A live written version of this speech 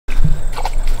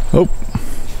Oh,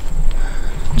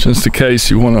 just in case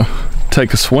you want to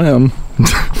take a swim,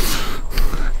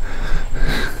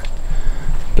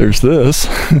 there's this.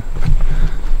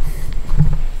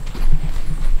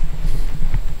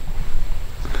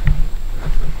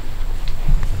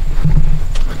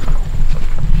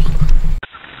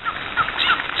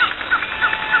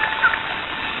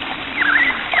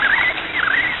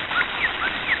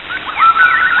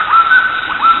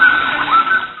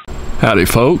 Howdy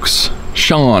folks,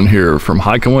 Shawn here from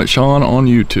Hiking with Shawn on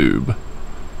YouTube.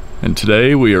 And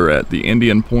today we are at the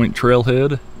Indian Point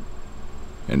Trailhead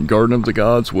in Garden of the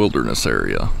Gods Wilderness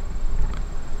area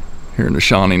here in the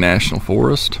Shawnee National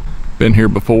Forest. Been here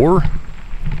before,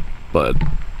 but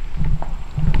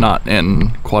not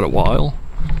in quite a while.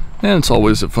 And it's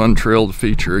always a fun trail to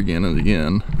feature again and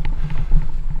again.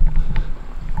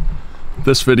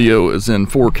 This video is in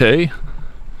 4K,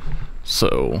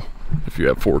 so if you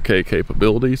have 4K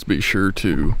capabilities, be sure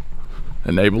to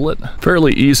enable it.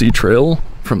 Fairly easy trail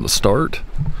from the start.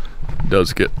 It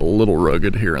does get a little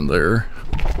rugged here and there,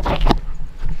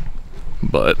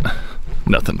 but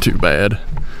nothing too bad.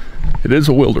 It is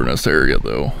a wilderness area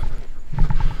though.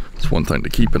 It's one thing to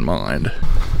keep in mind.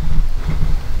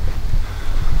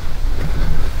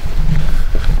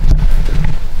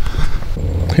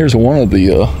 Here's one of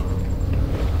the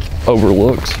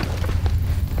overlooks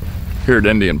here at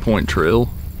Indian Point Trail.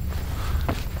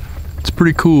 It's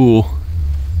pretty cool.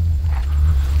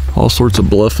 All sorts of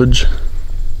bluffage.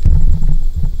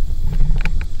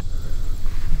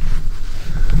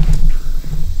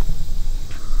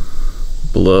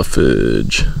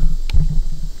 Bluffage.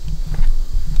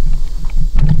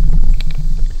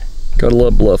 Gotta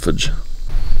love bluffage.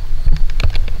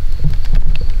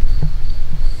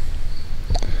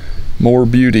 More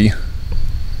beauty.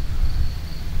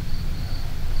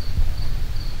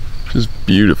 Just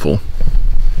beautiful.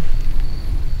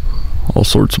 All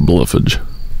sorts of bluffage.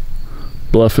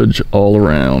 Bluffage all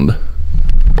around.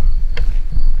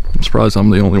 I'm surprised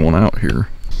I'm the only one out here.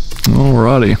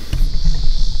 Alrighty.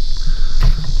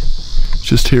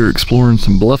 Just here exploring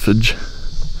some bluffage.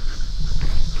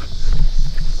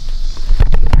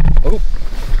 Oh,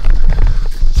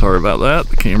 sorry about that.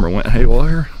 The camera went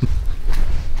haywire.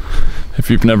 If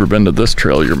you've never been to this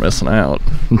trail, you're missing out.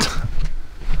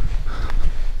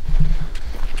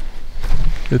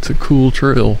 It's a cool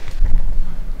trail.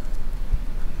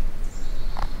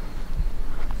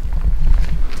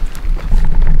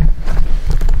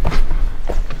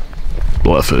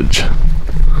 Bluffage.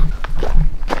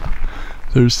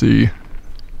 There's the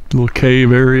little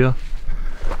cave area.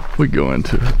 We go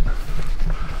into it.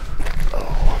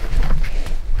 Oh.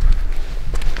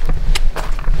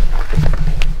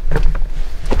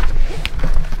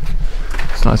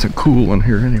 It's nice and cool in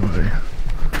here anyway.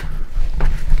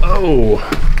 Oh.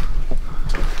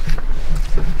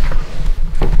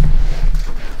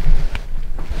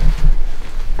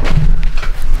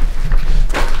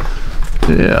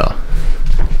 Yeah.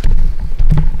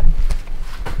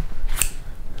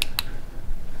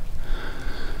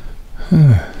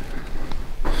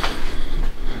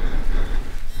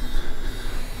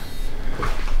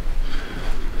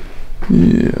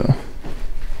 Yeah.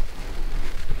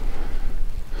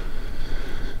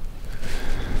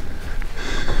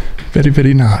 Very,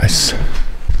 very nice.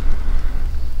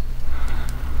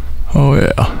 Oh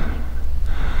yeah.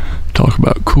 Talk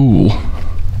about cool.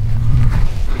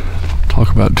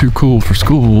 Talk about too cool for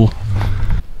school.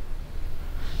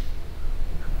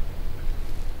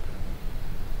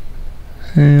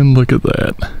 And look at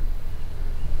that.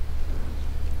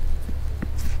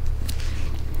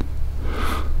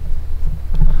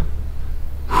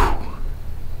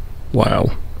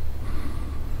 Wow.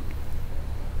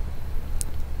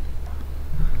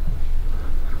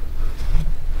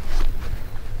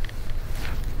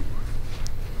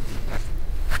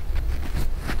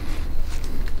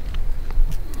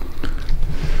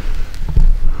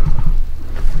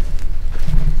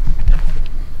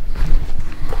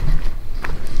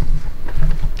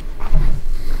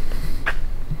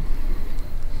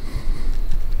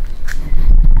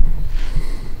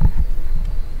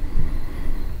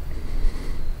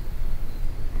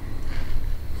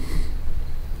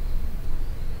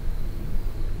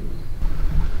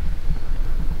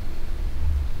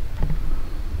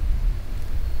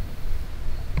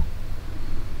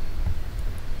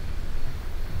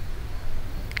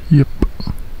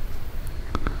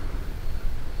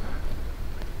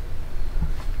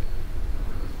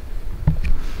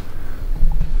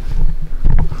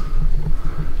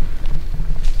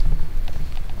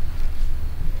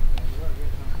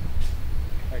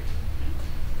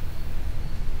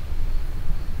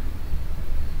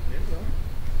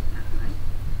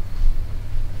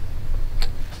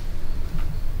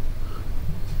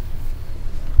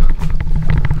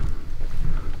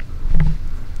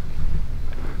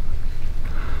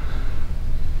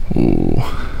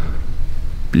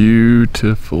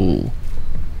 Beautiful.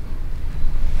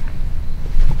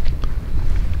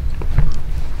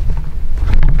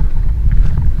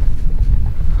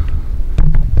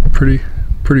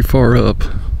 Pretty far up.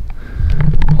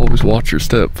 Always watch your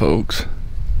step, folks.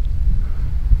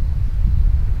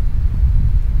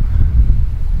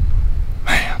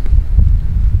 Man.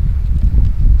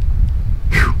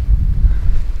 Whew.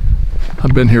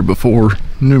 I've been here before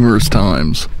numerous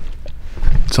times.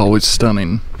 It's always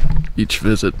stunning, each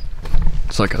visit.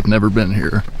 It's like I've never been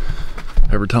here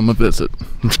every time I visit.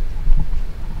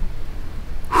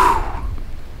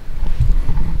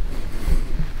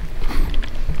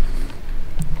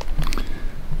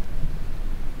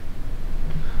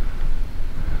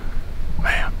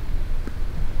 Man,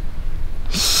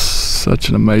 such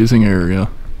an amazing area.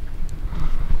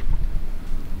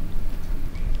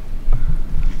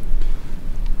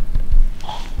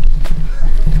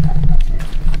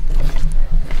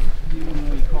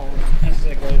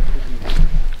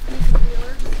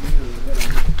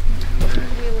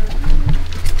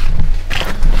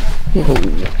 Whoa.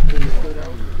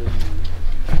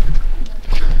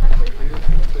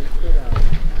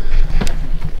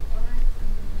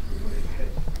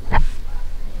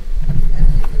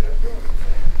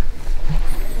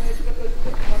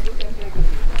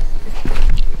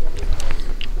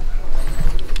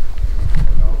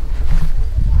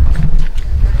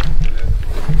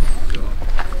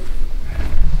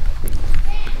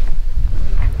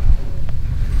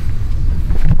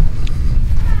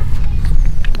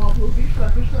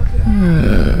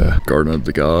 Garden of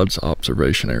the Gods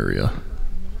observation area.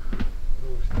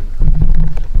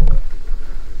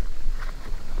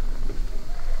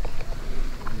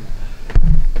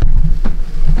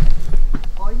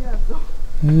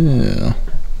 Yeah.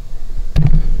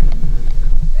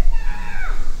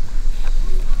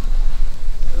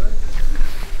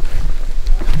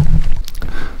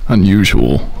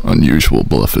 Unusual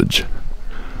bluffage.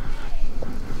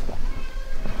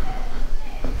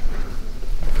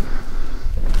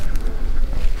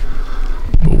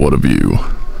 But what a view.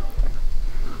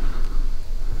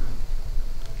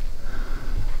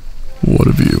 What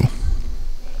a view.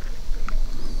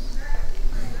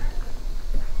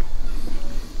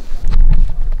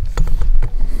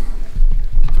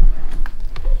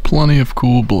 Plenty of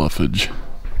cool bluffage.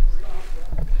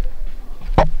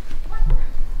 I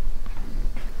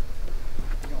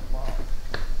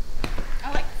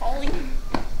like falling.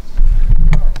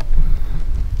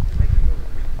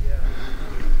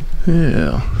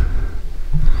 Yeah.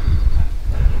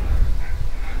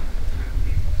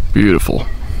 Beautiful.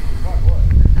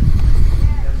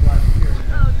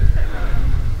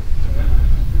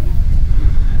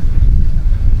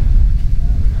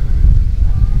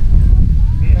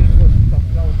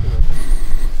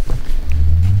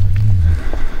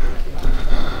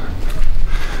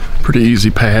 Pretty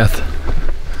easy path.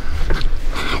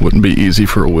 Wouldn't be easy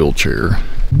for a wheelchair.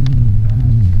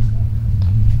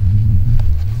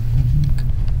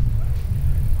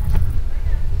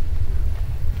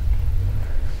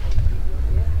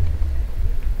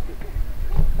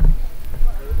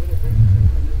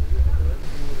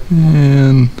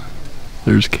 And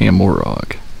there's Camel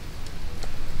Rock.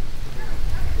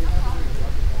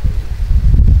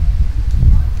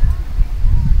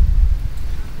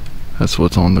 That's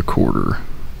what's on the quarter.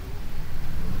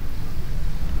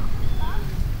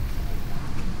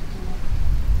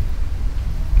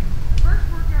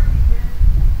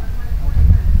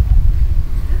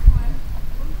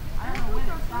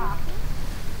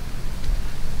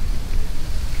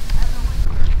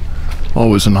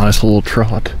 Always a nice little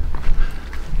trot.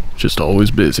 Just always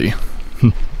busy.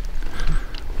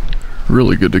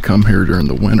 Really good to come here during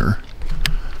the winter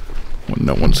when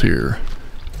no one's here.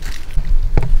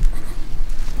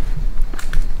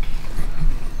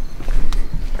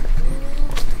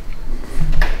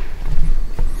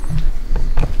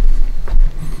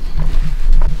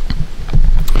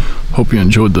 Hope you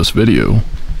enjoyed this video.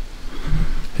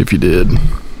 If you did,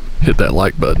 hit that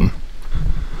like button.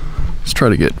 Let's try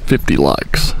to get 50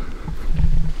 likes.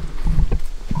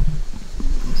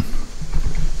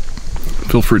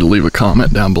 Feel free to leave a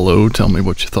comment down below. Tell me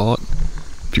what you thought.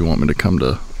 If you want me to come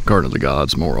to Garden of the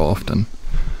Gods more often.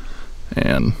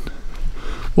 And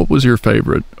what was your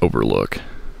favorite overlook?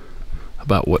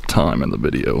 About what time in the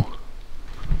video?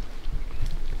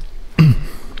 If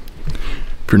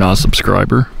you're not a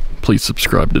subscriber, please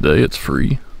subscribe today. It's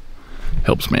free.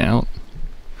 Helps me out.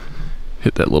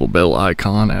 Hit that little bell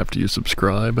icon after you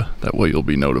subscribe. That way you'll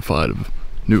be notified of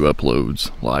new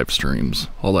uploads, live streams,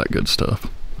 all that good stuff.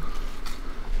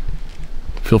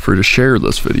 Feel free to share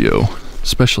this video,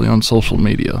 especially on social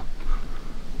media.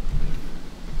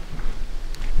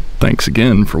 Thanks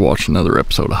again for watching another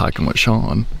episode of Hiking with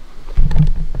Shawn.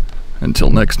 Until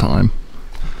next time,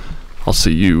 I'll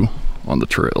see you on the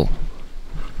trail.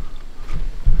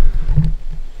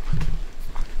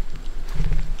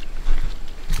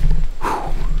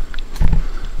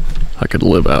 I could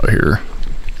live out here.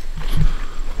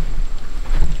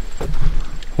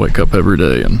 Wake up every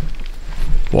day and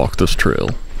walk this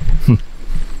trail.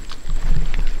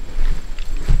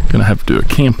 Gonna have to do a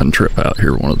camping trip out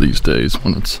here one of these days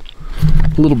when it's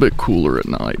a little bit cooler at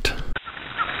night.